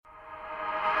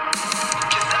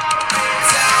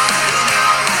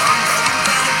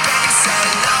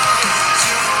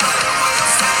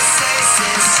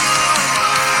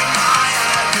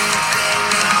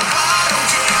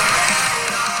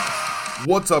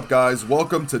What's up, guys?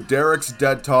 Welcome to Derek's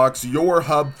Dead Talks, your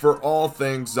hub for all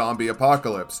things zombie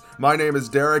apocalypse. My name is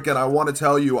Derek, and I want to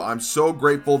tell you I'm so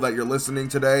grateful that you're listening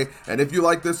today, and if you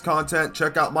like this content,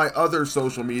 check out my other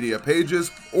social media pages,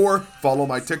 or follow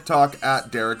my TikTok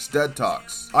at Derek's Dead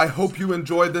Talks. I hope you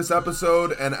enjoyed this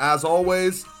episode, and as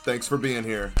always, thanks for being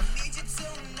here.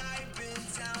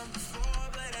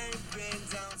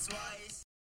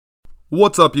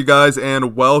 What's up, you guys,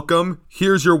 and welcome.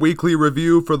 Here's your weekly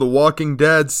review for The Walking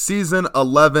Dead Season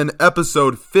 11,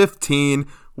 Episode 15.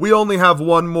 We only have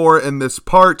one more in this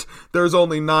part. There's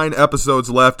only 9 episodes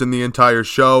left in the entire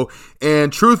show,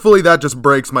 and truthfully, that just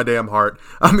breaks my damn heart.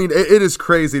 I mean, it is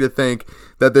crazy to think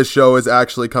that this show is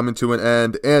actually coming to an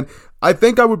end, and I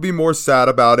think I would be more sad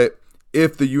about it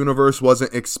if the universe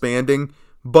wasn't expanding,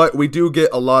 but we do get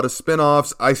a lot of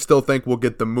spin-offs. I still think we'll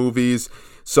get the movies.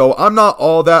 So I'm not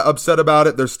all that upset about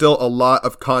it. There's still a lot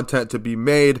of content to be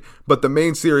made, but the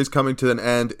main series coming to an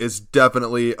end is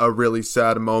definitely a really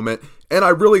sad moment, and I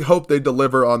really hope they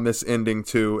deliver on this ending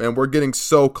too, and we're getting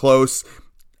so close.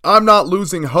 I'm not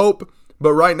losing hope,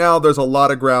 but right now there's a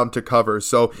lot of ground to cover.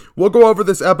 So we'll go over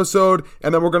this episode,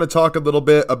 and then we're going to talk a little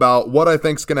bit about what I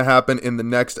think is going to happen in the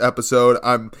next episode.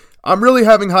 I'm really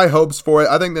having high hopes for it.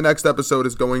 I think the next episode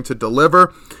is going to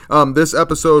deliver. This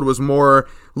episode was more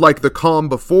like the calm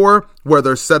before, where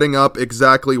they're setting up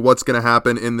exactly what's going to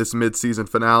happen in this mid-season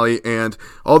finale. And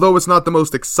although it's not the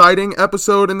most exciting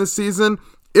episode in this season,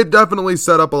 it definitely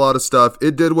set up a lot of stuff.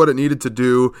 It did what it needed to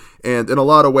do, and in a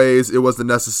lot of ways, it was the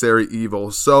necessary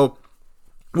evil. So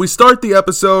we start the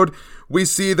episode. We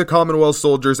see the Commonwealth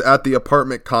soldiers at the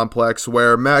apartment complex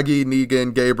where Maggie,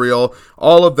 Negan, Gabriel,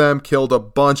 all of them killed a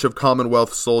bunch of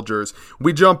Commonwealth soldiers.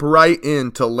 We jump right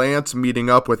into Lance meeting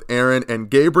up with Aaron and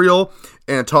Gabriel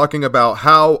and talking about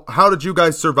how did you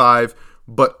guys survive,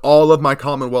 but all of my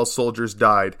Commonwealth soldiers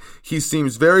died. He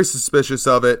seems very suspicious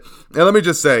of it. And let me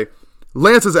just say,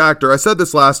 Lance's actor, I said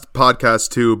this last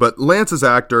podcast too, but Lance's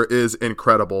actor is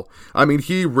incredible. I mean,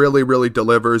 he really, really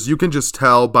delivers. You can just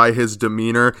tell by his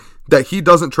demeanor that he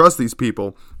doesn't trust these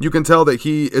people. You can tell that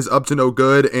he is up to no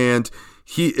good, and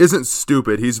he isn't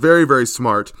stupid. He's very, very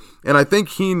smart. And I think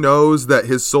he knows that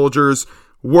his soldiers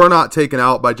were not taken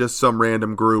out by just some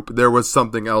random group. There was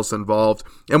something else involved,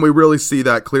 and we really see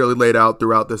that clearly laid out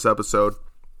throughout this episode.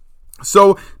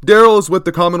 So Daryl is with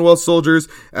the Commonwealth soldiers.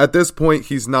 At this point,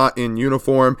 he's not in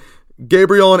uniform.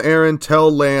 Gabriel and Aaron tell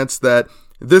Lance that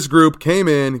this group came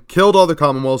in, killed all the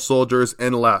Commonwealth soldiers,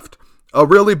 and left. A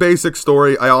really basic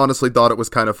story. I honestly thought it was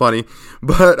kind of funny.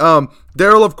 But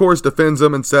Daryl, of course, defends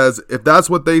them and says, if that's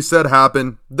what they said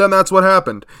happened, then that's what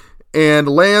happened. And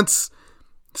Lance,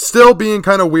 still being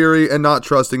kind of weary and not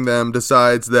trusting them,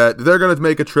 decides that they're going to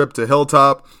make a trip to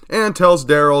Hilltop and tells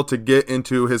Daryl to get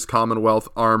into his Commonwealth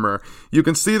armor. You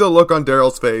can see the look on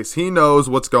Daryl's face. He knows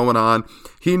what's going on.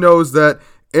 He knows that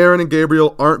Aaron and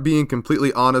Gabriel aren't being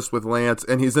completely honest with Lance,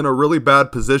 and he's in a really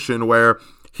bad position where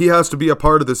he has to be a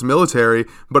part of this military,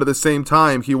 but at the same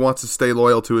time, he wants to stay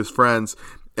loyal to his friends.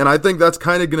 And I think that's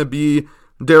kind of going to be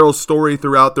Daryl's story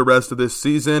throughout the rest of this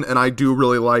season, and I do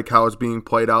really like how it's being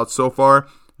played out so far.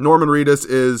 Norman Reedus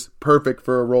is perfect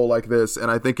for a role like this,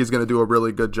 and I think he's going to do a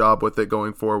really good job with it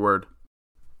going forward.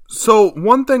 So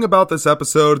one thing about this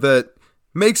episode that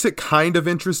makes it kind of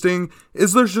interesting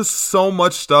is there's just so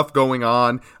much stuff going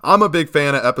on. I'm a big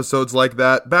fan of episodes like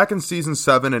that. Back in season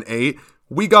 7 and 8,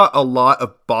 we got a lot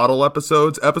of bottle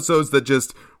episodes that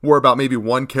just were about maybe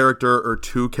one character or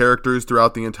two characters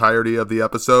throughout the entirety of the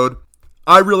episode.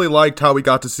 I really liked how we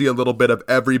got to see a little bit of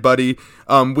everybody.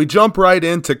 We jump right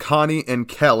into Connie and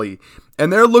Kelly,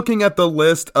 and they're looking at the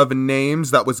list of names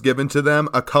that was given to them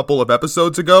a couple of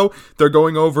episodes ago. They're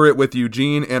going over it with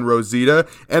Eugene and Rosita,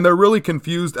 and they're really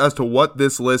confused as to what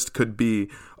this list could be.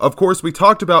 Of course, we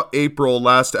talked about April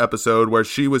last episode where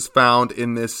she was found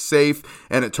in this safe,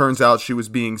 and it turns out she was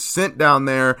being sent down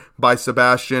there by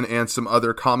Sebastian and some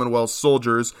other Commonwealth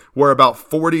soldiers, where about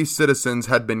 40 citizens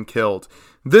had been killed.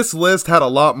 This list had a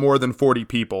lot more than 40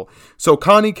 people. So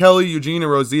Connie, Kelly, Eugene,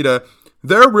 and Rosita,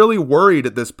 they're really worried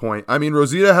at this point. I mean,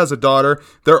 Rosita has a daughter.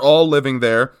 They're all living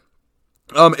there.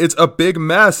 It's a big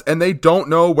mess, and they don't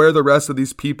know where the rest of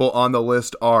these people on the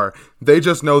list are. They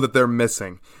just know that they're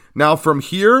missing. Now, from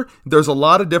here, there's a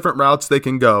lot of different routes they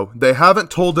can go. They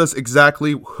haven't told us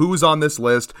exactly who's on this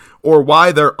list or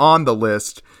why they're on the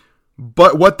list,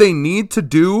 but what they need to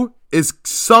do is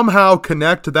somehow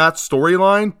connect that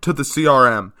storyline to the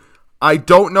CRM. I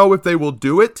don't know if they will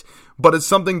do it, but it's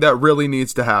something that really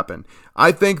needs to happen.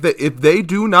 I think that if they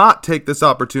do not take this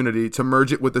opportunity to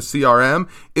merge it with the CRM,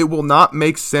 it will not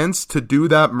make sense to do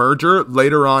that merger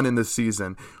later on in the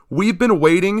season. We've been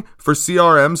waiting for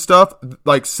CRM stuff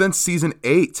like since season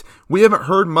 8. We haven't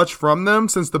heard much from them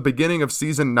since the beginning of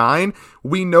season 9.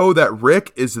 We know that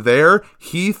Rick is there,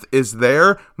 Heath is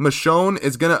there, Michonne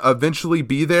is going to eventually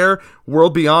be there.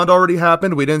 World Beyond already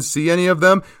happened. We didn't see any of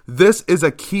them. This is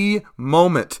a key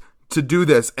moment to do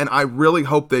this, and I really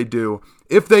hope they do.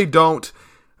 If they don't,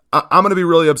 I'm going to be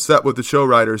really upset with the show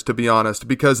writers, to be honest,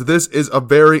 because this is a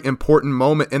very important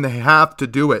moment and they have to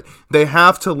do it. They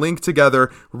have to link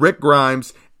together Rick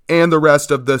Grimes and the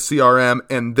rest of the CRM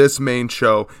and this main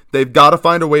show. They've got to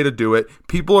find a way to do it.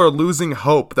 People are losing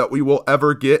hope that we will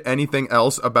ever get anything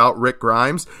else about Rick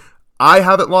Grimes. I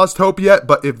haven't lost hope yet,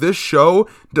 but if this show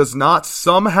does not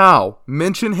somehow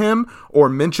mention him or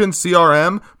mention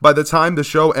CRM by the time the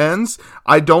show ends,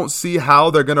 I don't see how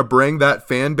they're going to bring that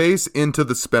fan base into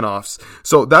the spinoffs.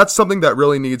 So that's something that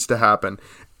really needs to happen.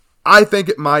 I think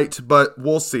it might, but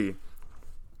we'll see.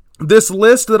 This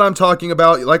list that I'm talking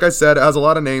about, like I said, has a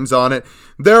lot of names on it.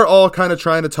 They're all kind of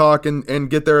trying to talk and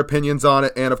get their opinions on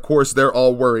it, and of course, they're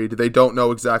all worried. They don't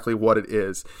know exactly what it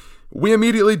is. We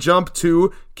immediately jump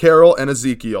to Carol and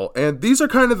Ezekiel, and these are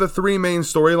kind of the three main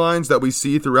storylines that we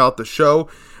see throughout the show.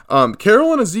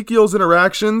 Carol and Ezekiel's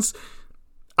interactions,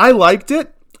 I liked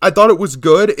it. I thought it was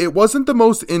good. It wasn't the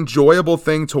most enjoyable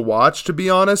thing to watch, to be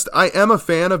honest. I am a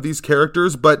fan of these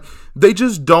characters, but they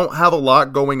just don't have a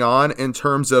lot going on in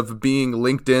terms of being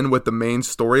linked in with the main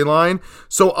storyline.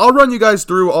 So I'll run you guys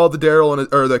through all the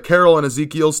the Carol and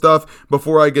Ezekiel stuff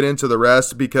before I get into the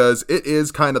rest, because it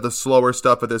is kind of the slower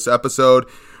stuff of this episode.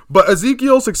 But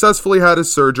Ezekiel successfully had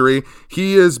his surgery.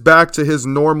 He is back to his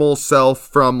normal self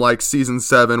from like season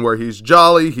 7, where he's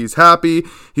jolly, he's happy,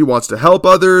 he wants to help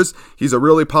others, he's a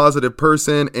really positive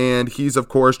person, and he's of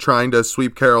course trying to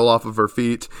sweep Carol off of her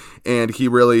feet, and he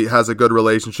really has a good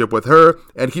relationship with her,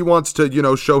 and he wants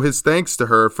to, show his thanks to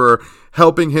her for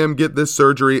helping him get this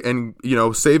surgery and,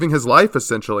 saving his life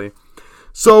essentially.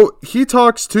 So he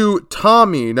talks to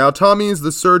Tommy. Now Tommy is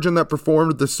the surgeon that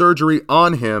performed the surgery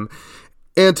on him,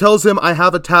 and tells him, I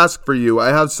have a task for you. I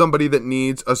have somebody that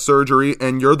needs a surgery,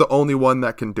 and you're the only one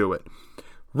that can do it.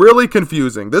 Really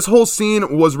confusing. This whole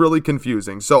scene was really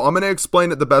confusing, so I'm going to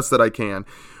explain it the best that I can.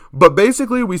 But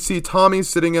basically, we see Tommy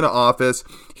sitting in an office.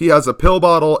 He has a pill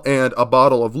bottle and a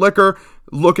bottle of liquor,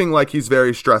 looking like he's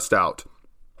very stressed out.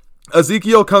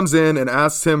 Ezekiel comes in and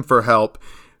asks him for help.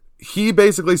 He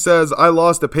basically says, I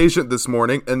lost a patient this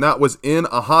morning, and that was in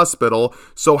a hospital,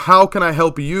 so how can I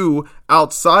help you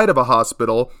outside of a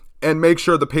hospital and make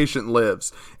sure the patient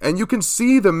lives? And you can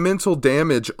see the mental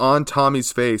damage on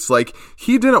Tommy's face. Like,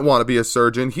 he didn't want to be a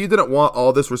surgeon. He didn't want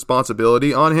all this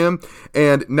responsibility on him,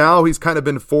 and now he's kind of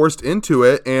been forced into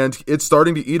it, and it's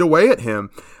starting to eat away at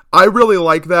him. I really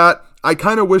like that. I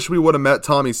kind of wish we would have met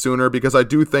Tommy sooner, because I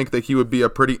do think that he would be a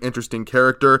pretty interesting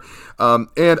character.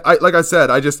 And I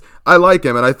like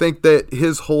him, and I think that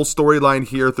his whole storyline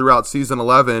here throughout season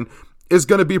 11 is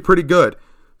going to be pretty good.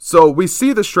 So we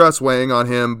see the stress weighing on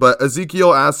him, but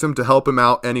Ezekiel asks him to help him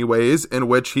out anyways, in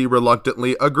which he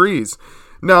reluctantly agrees.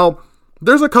 Now,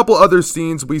 there's a couple other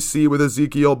scenes we see with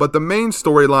Ezekiel, but the main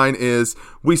storyline is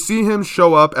we see him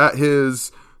show up at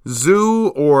his zoo,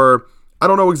 or I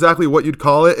don't know exactly what you'd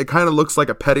call it. It kind of looks like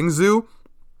a petting zoo.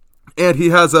 And he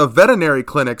has a veterinary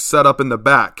clinic set up in the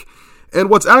back. And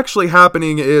what's actually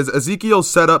happening is Ezekiel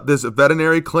set up this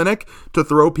veterinary clinic to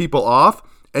throw people off.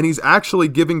 And he's actually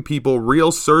giving people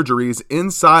real surgeries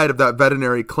inside of that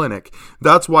veterinary clinic.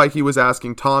 That's why he was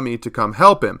asking Tommy to come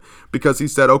help him. Because he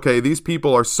said, okay, these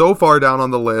people are so far down on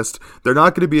the list, they're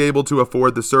not going to be able to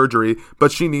afford the surgery,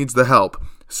 but she needs the help.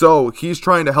 So he's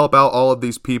trying to help out all of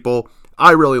these people.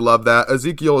 I really love that.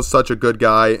 Ezekiel is such a good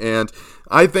guy, and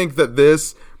I think that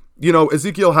this,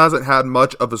 Ezekiel hasn't had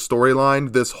much of a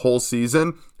storyline this whole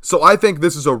season, so I think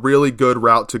this is a really good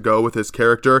route to go with his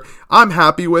character. I'm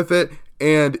happy with it,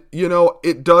 and,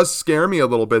 it does scare me a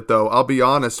little bit, though, I'll be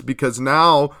honest, because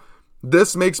now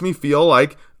this makes me feel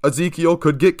like Ezekiel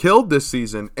could get killed this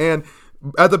season, and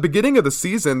at the beginning of the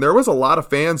season, there was a lot of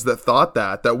fans that thought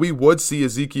that we would see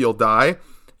Ezekiel die.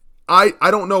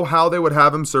 I don't know how they would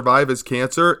have him survive his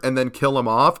cancer and then kill him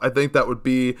off. I think that would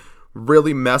be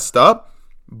really messed up,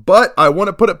 but I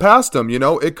wouldn't put it past him.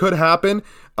 It could happen.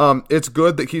 It's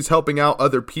good that he's helping out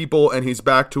other people and he's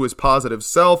back to his positive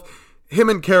self. Him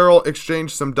and Carol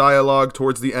exchange some dialogue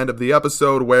towards the end of the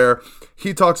episode where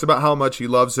he talks about how much he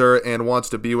loves her and wants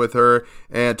to be with her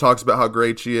and talks about how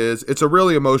great she is. It's a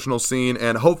really emotional scene,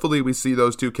 and hopefully we see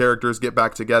those two characters get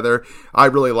back together. I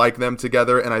really like them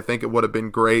together, and I think it would have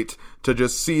been great to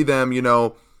just see them,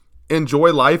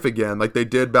 enjoy life again like they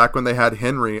did back when they had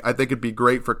Henry. I think it'd be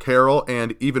great for Carol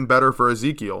and even better for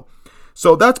Ezekiel.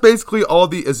 So that's basically all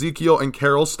the Ezekiel and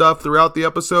Carol stuff throughout the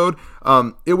episode.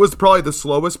 It was probably the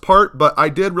slowest part, but I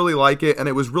did really like it, and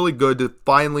it was really good to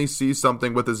finally see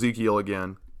something with Ezekiel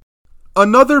again.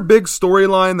 Another big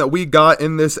storyline that we got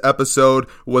in this episode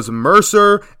was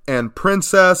Mercer and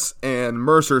Princess and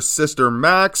Mercer's sister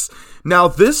Max. Now,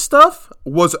 this stuff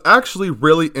was actually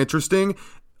really interesting.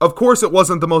 Of course, it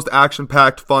wasn't the most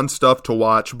action-packed, fun stuff to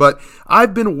watch, but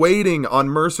I've been waiting on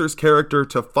Mercer's character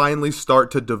to finally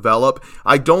start to develop.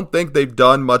 I don't think they've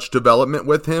done much development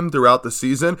with him throughout the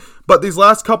season, but these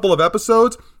last couple of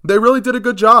episodes, they really did a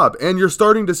good job, and you're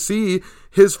starting to see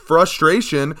his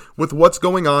frustration with what's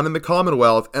going on in the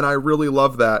Commonwealth, and I really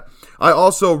love that. I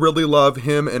also really love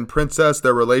him and Princess.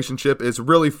 Their relationship is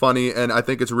really funny, and I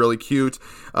think it's really cute.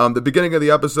 The beginning of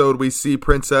the episode, we see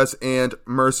Princess and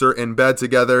Mercer in bed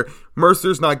together.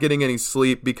 Mercer's not getting any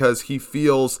sleep because he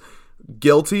feels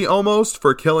guilty almost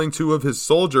for killing 2 of his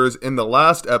soldiers in the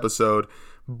last episode,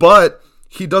 but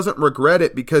he doesn't regret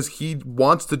it because he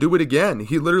wants to do it again.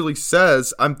 He literally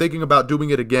says, "I'm thinking about doing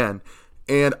it again."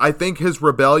 And I think his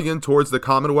rebellion towards the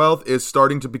Commonwealth is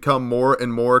starting to become more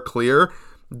and more clear.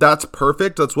 That's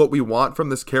perfect. That's what we want from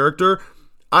this character.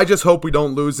 I just hope we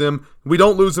don't lose him. We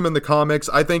don't lose him in the comics.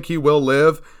 I think he will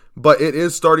live, but it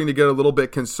is starting to get a little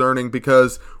bit concerning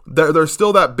because there's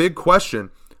still that big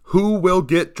question. Who will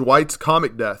get Dwight's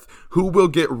comic death? Who will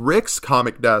get Rick's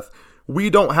comic death? We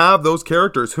don't have those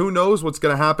characters. Who knows what's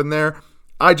going to happen there?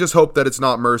 I just hope that it's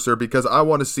not Mercer because I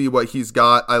want to see what he's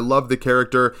got. I love the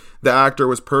character. The actor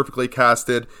was perfectly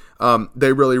casted.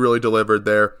 They really, really delivered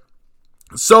there.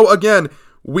 So again,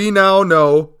 we now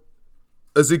know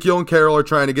Ezekiel and Carol are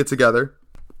trying to get together.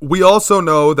 We also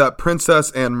know that Princess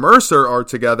and Mercer are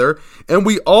together, and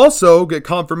we also get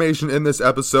confirmation in this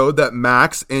episode that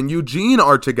Max and Eugene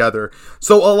are together.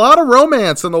 So a lot of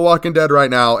romance in The Walking Dead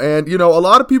right now, and a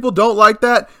lot of people don't like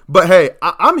that, but hey,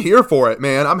 I'm here for it,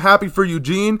 man. I'm happy for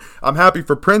Eugene. I'm happy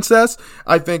for Princess.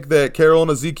 I think that Carol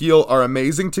and Ezekiel are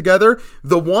amazing together.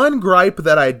 The one gripe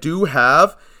that I do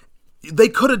have, they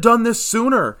could have done this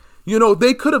sooner.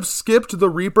 They could have skipped the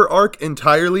Reaper arc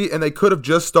entirely and they could have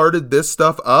just started this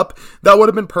stuff up. That would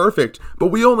have been perfect. But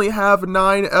we only have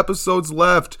 9 episodes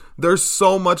left. There's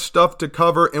so much stuff to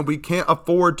cover and we can't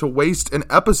afford to waste an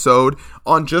episode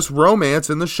on just romance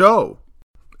in the show.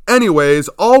 Anyways,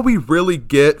 all we really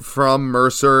get from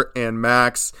Mercer and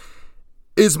Max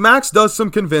is Max does some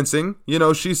convincing.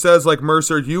 She says,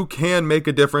 Mercer, you can make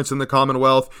a difference in the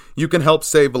Commonwealth. You can help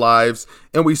save lives.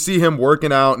 And we see him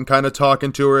working out and kind of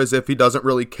talking to her as if he doesn't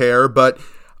really care. But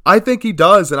I think he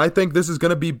does. And I think this is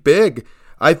going to be big.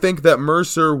 I think that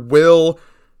Mercer will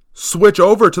switch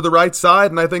over to the right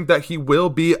side. And I think that he will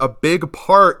be a big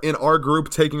part in our group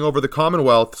taking over the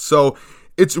Commonwealth. So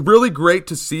it's really great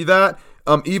to see that.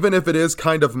 Even if it is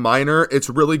kind of minor, it's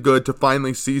really good to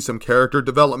finally see some character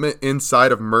development inside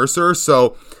of Mercer.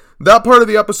 So that part of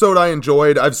the episode I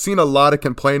enjoyed. I've seen a lot of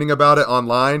complaining about it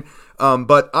online,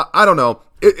 but I don't know.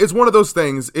 It's one of those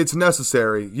things. It's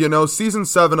necessary. Season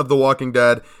 7 of The Walking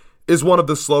Dead is one of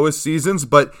the slowest seasons,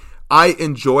 but I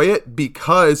enjoy it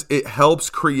because it helps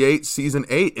create season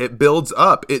 8. It builds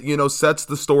up. It, sets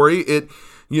the story.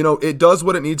 It does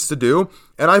what it needs to do.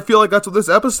 And I feel like that's what this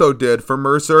episode did for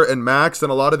Mercer and Max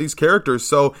and a lot of these characters.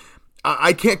 So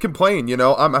I can't complain,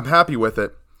 I'm happy with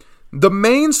it. The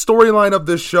main storyline of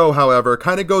this show, however,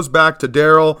 kind of goes back to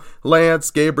Daryl,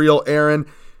 Lance, Gabriel, Aaron.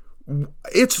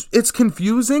 It's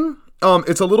confusing.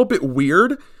 It's a little bit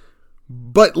weird.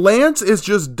 But Lance is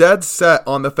just dead set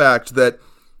on the fact that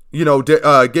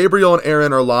Gabriel and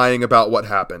Aaron are lying about what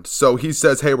happened. So he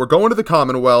says, hey, we're going to the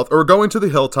Commonwealth, or we're going to the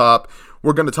Hilltop.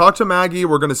 We're going to talk to Maggie.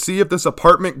 We're going to see if this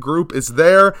apartment group is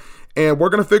there, and we're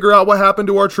going to figure out what happened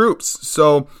to our troops.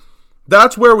 So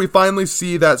that's where we finally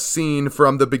see that scene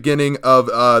from the beginning of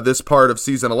this part of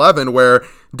season 11, where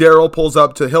Daryl pulls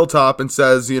up to Hilltop and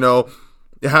says,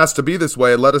 it has to be this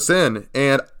way. Let us in.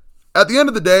 And at the end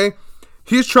of the day,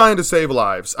 he's trying to save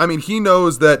lives. I mean, he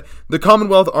knows that the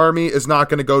Commonwealth Army is not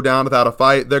going to go down without a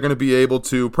fight. They're going to be able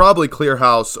to probably clear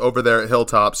house over there at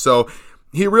Hilltop. So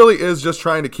he really is just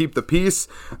trying to keep the peace.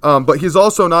 But he's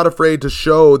also not afraid to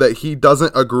show that he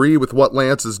doesn't agree with what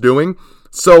Lance is doing.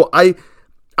 So I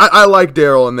like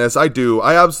Daryl in this. I do.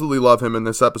 I absolutely love him in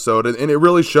this episode. And it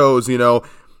really shows,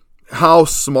 how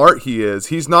smart he is.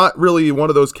 He's not really one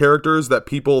of those characters that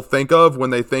people think of when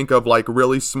they think of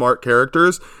really smart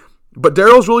characters. But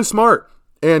Daryl's really smart,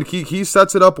 and he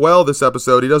sets it up well this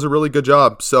episode. He does a really good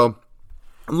job. So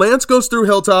Lance goes through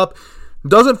Hilltop,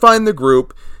 doesn't find the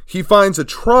group. He finds a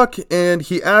truck, and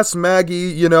he asks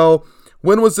Maggie,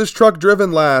 when was this truck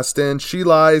driven last? And she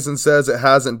lies and says it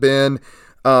hasn't been.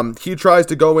 He tries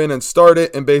to go in and start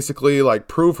it and basically like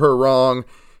prove her wrong.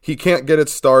 He can't get it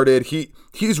started.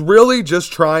 He's really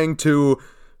just trying to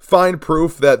find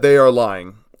proof that they are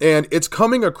lying. And it's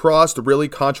coming across really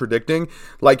contradicting.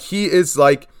 Like he is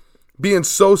like being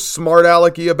so smart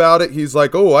alecky about it. He's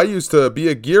like, oh, I used to be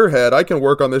a gearhead. I can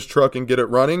work on this truck and get it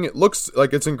running. It looks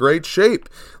like it's in great shape.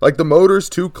 Like the motor's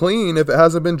too clean if it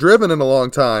hasn't been driven in a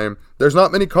long time. There's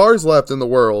not many cars left in the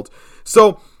world.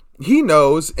 So he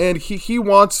knows, and he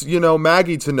wants,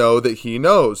 Maggie to know that he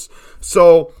knows.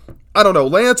 So, I don't know,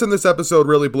 Lance in this episode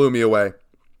really blew me away.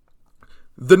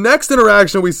 The next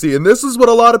interaction we see, and this is what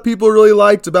a lot of people really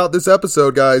liked about this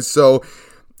episode, guys. So,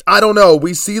 I don't know,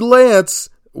 we see Lance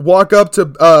walk up to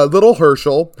little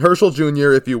Herschel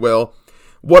Jr., if you will.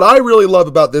 What I really love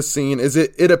about this scene is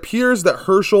it appears that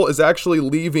Herschel is actually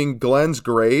leaving Glenn's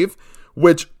grave,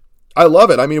 which I love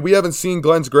it. I mean, we haven't seen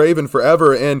Glenn's grave in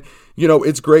forever, and,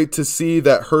 it's great to see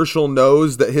that Herschel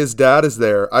knows that his dad is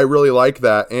there. I really like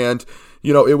that, and,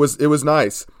 it was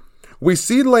nice. We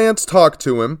see Lance talk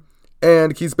to him,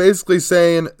 and he's basically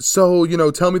saying, so,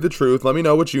 tell me the truth, let me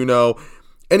know what you know,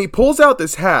 and he pulls out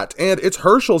this hat, and it's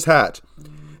Herschel's hat,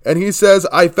 and he says,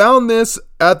 I found this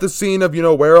at the scene of,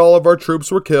 where all of our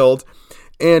troops were killed,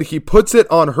 and he puts it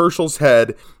on Herschel's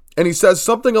head, and he says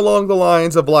something along the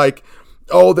lines of like,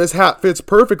 oh, this hat fits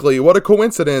perfectly. What a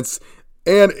coincidence.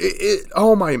 And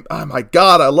oh my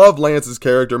God, I love Lance's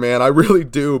character, man. I really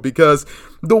do, because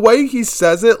the way he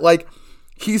says it, like,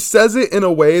 he says it in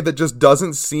a way that just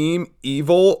doesn't seem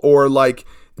evil or like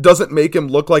doesn't make him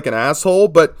look like an asshole,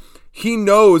 but he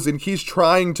knows and he's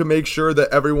trying to make sure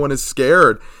that everyone is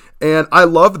scared. And I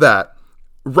love that.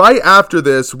 Right after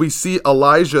this, we see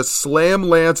Elijah slam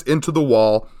Lance into the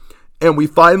wall. And we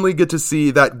finally get to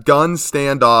see that gun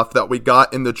standoff that we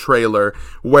got in the trailer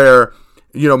where,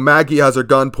 Maggie has her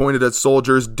gun pointed at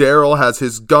soldiers. Daryl has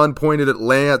his gun pointed at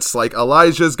Lance. Like,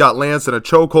 Elijah's got Lance in a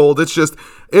chokehold. It's just,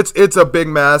 it's a big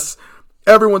mess.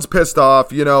 Everyone's pissed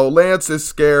off. Lance is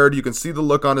scared. You can see the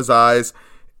look on his eyes.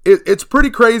 It's pretty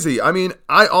crazy. I mean,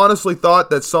 I honestly thought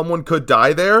that someone could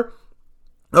die there.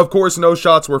 Of course, no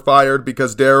shots were fired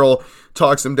because Daryl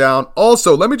talks him down.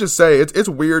 Also, let me just say, it's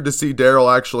weird to see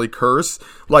Daryl actually curse.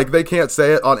 Like, they can't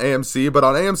say it on AMC, but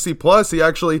on AMC Plus,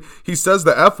 he says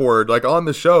the F word, like, on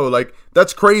the show. Like,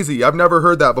 that's crazy. I've never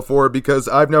heard that before because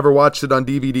I've never watched it on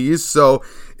DVDs, so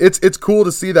it's cool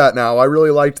to see that now. I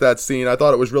really liked that scene. I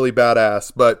thought it was really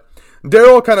badass, but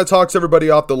Daryl kind of talks everybody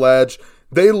off the ledge.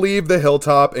 They leave the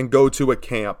hilltop and go to a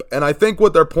camp. And I think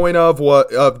what their point of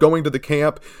going to the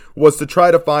camp was to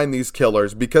try to find these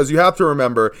killers. Because you have to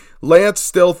remember, Lance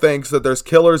still thinks that there's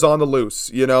killers on the loose,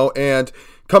 and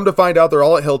come to find out they're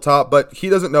all at Hilltop, but he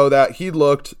doesn't know that. He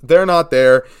looked, they're not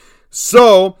there.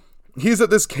 So he's at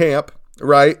this camp,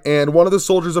 right? And one of the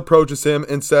soldiers approaches him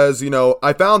and says,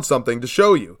 I found something to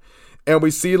show you. And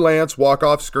we see Lance walk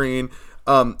off screen.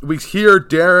 We hear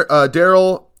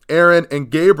Daryl, Aaron, and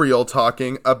Gabriel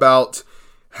talking about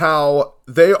how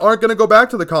they aren't going to go back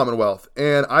to the Commonwealth.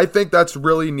 And I think that's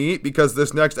really neat because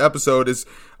this next episode is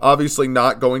obviously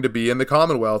not going to be in the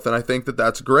Commonwealth. And I think that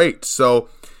that's great. So,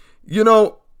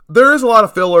 there is a lot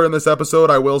of filler in this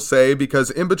episode, I will say, because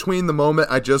in between the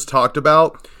moment I just talked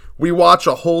about, we watch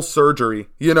a whole surgery,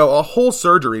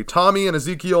 Tommy and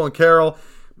Ezekiel and Carol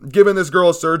giving this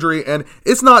girl a surgery, and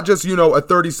it's not just, a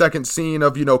 30-second scene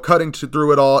of, cutting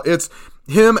through it all. It's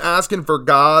him asking for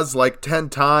gauze like 10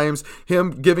 times,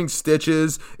 him giving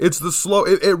stitches. It's the slow,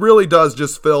 it really does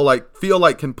just feel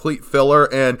like complete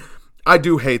filler, and I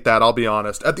do hate that, I'll be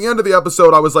honest. At the end of the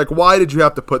episode, I was like, why did you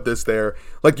have to put this there?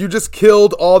 Like, you just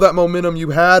killed all that momentum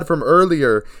you had from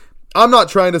earlier. I'm not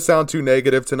trying to sound too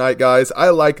negative tonight, guys. I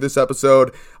like this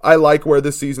episode. I like where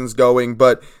this season's going,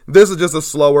 but this is just a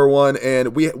slower one,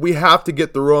 and we have to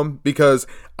get through them because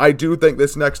I do think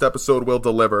this next episode will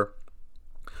deliver.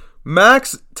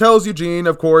 Max tells Eugene,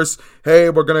 of course, hey,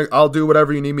 I'll do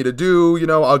whatever you need me to do,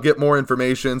 I'll get more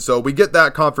information. So we get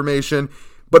that confirmation.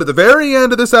 But at the very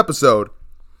end of this episode,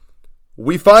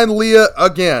 we find Leah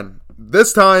again.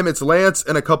 This time it's Lance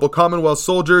and a couple Commonwealth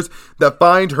soldiers that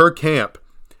find her camp.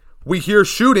 We hear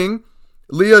shooting.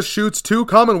 Leah shoots 2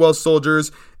 Commonwealth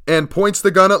soldiers and points the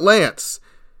gun at Lance.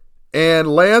 And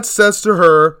Lance says to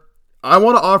her, I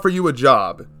want to offer you a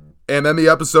job. And then the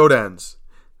episode ends.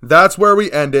 That's where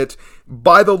we end it.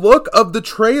 By the look of the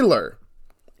trailer,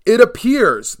 it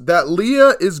appears that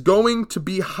Leah is going to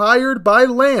be hired by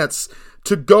Lance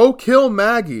to go kill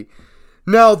Maggie.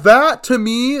 Now that, to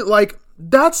me,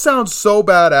 that sounds so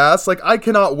badass. I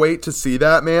cannot wait to see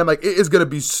that, man. It is going to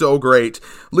be so great.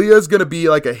 Leah's going to be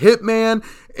like a hitman,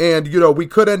 and, we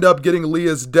could end up getting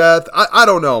Leah's death. I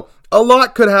don't know. A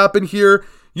lot could happen here.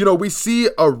 we see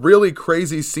a really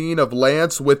crazy scene of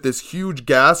Lance with this huge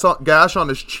gash on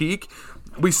his cheek.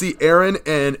 We see Aaron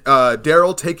and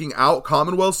Daryl taking out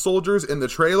Commonwealth soldiers in the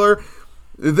trailer.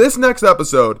 This next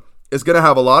episode is going to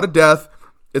have a lot of death.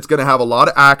 It's going to have a lot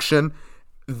of action.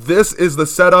 This is the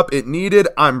setup it needed.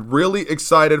 I'm really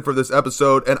excited for this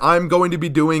episode, and I'm going to be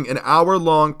doing an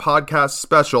hour-long podcast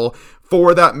special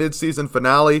for that mid-season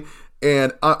finale,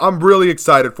 and I'm really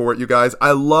excited for it, you guys.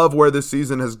 I love where this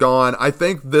season has gone. I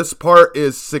think this part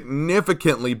is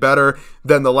significantly better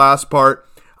than the last part.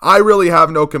 I really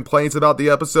have no complaints about the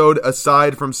episode,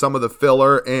 aside from some of the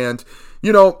filler, and,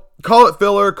 call it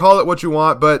filler, call it what you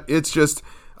want, but it's just,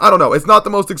 I don't know, it's not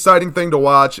the most exciting thing to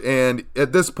watch, and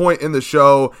at this point in the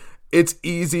show, it's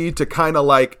easy to kind of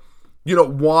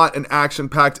want an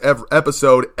action-packed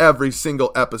episode every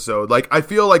single episode. I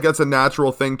feel like that's a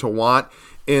natural thing to want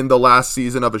in the last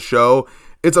season of a show.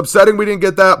 It's upsetting we didn't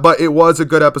get that, but it was a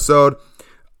good episode.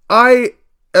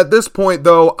 At this point,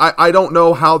 though, I don't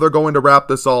know how they're going to wrap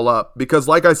this all up, because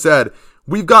like I said,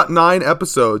 we've got 9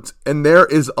 episodes, and there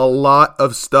is a lot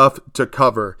of stuff to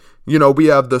cover. We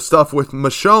have the stuff with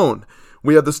Michonne,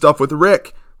 we have the stuff with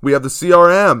Rick, we have the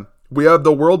CRM, we have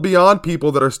the World Beyond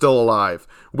people that are still alive.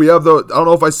 We have I don't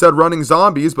know if I said running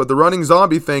zombies, but the running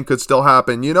zombie thing could still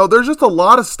happen. There's just a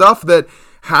lot of stuff that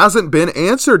hasn't been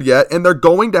answered yet, and they're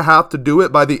going to have to do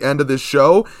it by the end of this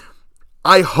show.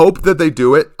 I hope that they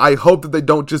do it. I hope that they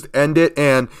don't just end it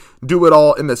and do it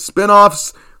all in the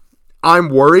spinoffs. I'm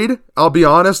worried. I'll be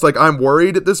honest. I'm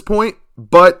worried at this point,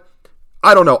 but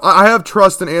I don't know. I have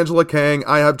trust in Angela Kang.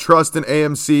 I have trust in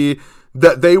AMC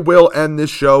that they will end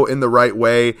this show in the right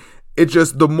way. It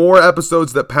just, the more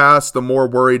episodes that pass, the more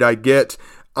worried I get.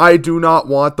 I do not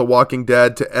want The Walking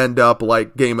Dead to end up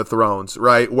like Game of Thrones,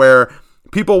 right? Where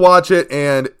people watch it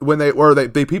and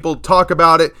people talk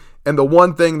about it, and the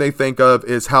one thing they think of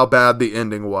is how bad the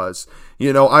ending was.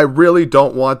 I really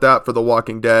don't want that for The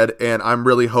Walking Dead, and I'm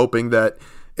really hoping that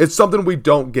it's something we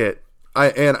don't get.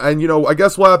 I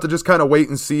guess we'll have to just kind of wait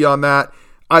and see on that.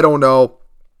 I don't know.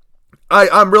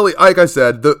 I'm really, like I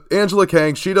said, the Angela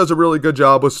Kang, she does a really good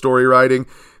job with story writing.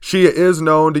 She is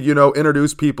known to,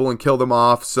 introduce people and kill them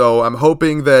off. So I'm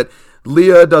hoping that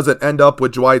Leah doesn't end up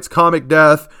with Dwight's comic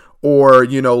death, or,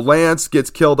 Lance gets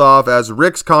killed off as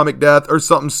Rick's comic death, or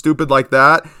something stupid like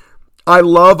that. I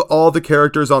love all the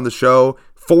characters on the show.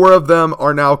 4 of them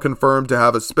are now confirmed to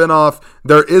have a spinoff.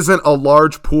 There isn't a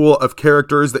large pool of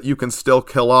characters that you can still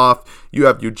kill off. You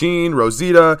have Eugene,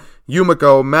 Rosita,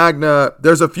 Yumiko, Magna.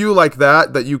 There's a few like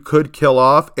that you could kill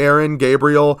off. Aaron,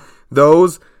 Gabriel,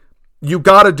 those. You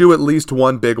gotta do at least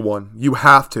one big one. You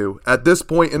have to. At this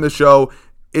point in the show,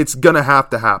 it's gonna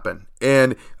have to happen.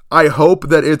 And I hope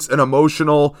that it's an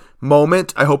emotional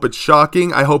moment. I hope it's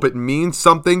shocking. I hope it means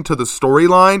something to the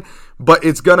storyline, but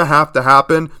it's going to have to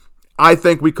happen. I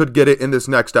think we could get it in this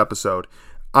next episode.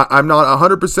 I'm not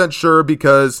 100% sure,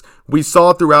 because we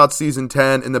saw throughout season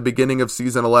 10 and the beginning of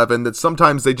season 11 that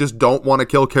sometimes they just don't want to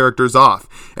kill characters off.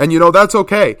 And, that's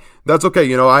okay. That's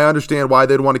okay. I understand why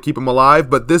they'd want to keep them alive,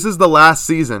 but this is the last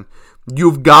season.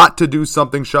 You've got to do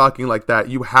something shocking like that.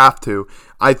 You have to.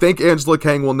 I think Angela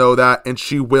Kang will know that, and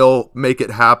she will make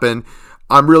it happen.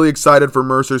 I'm really excited for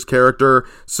Mercer's character,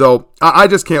 so I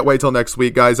just can't wait till next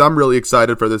week, guys. I'm really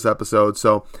excited for this episode.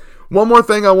 So one more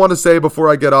thing I want to say before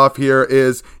I get off here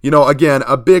is, again,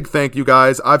 a big thank you,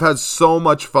 guys. I've had so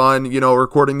much fun,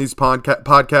 recording these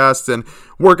podcasts and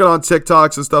working on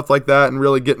TikToks and stuff like that, and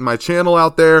really getting my channel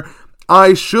out there.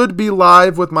 I should be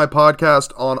live with my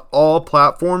podcast on all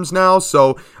platforms now,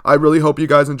 so I really hope you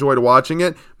guys enjoyed watching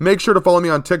it. Make sure to follow me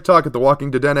on TikTok at The Walking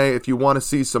Deadene if you want to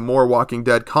see some more Walking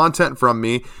Dead content from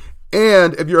me.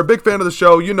 And if you're a big fan of the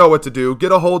show, you know what to do.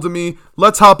 Get a hold of me.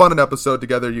 Let's hop on an episode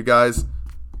together, you guys.